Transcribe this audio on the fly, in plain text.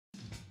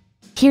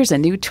Here's a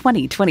new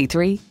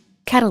 2023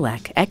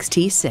 Cadillac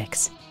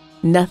XT6.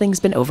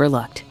 Nothing's been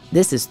overlooked.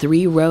 This is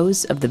 3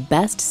 rows of the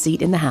best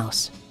seat in the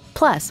house.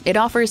 Plus, it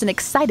offers an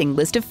exciting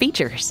list of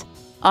features: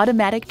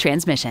 automatic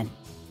transmission,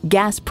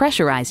 gas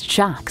pressurized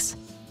shocks,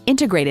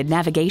 integrated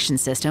navigation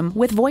system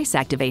with voice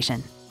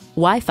activation,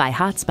 Wi-Fi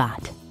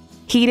hotspot,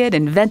 heated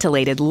and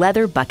ventilated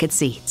leather bucket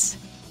seats,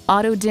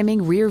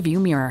 auto-dimming rear view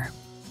mirror,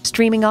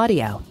 streaming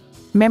audio,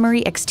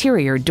 memory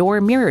exterior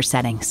door mirror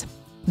settings,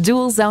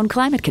 dual zone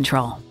climate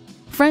control,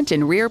 front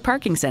and rear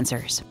parking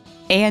sensors,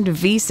 and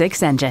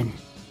V6 engine.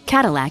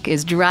 Cadillac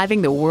is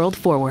driving the world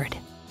forward.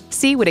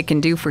 See what it can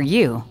do for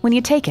you when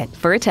you take it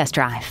for a test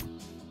drive.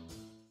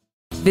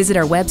 Visit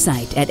our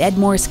website at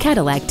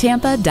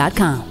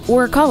edmorsecadillactampa.com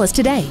or call us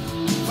today.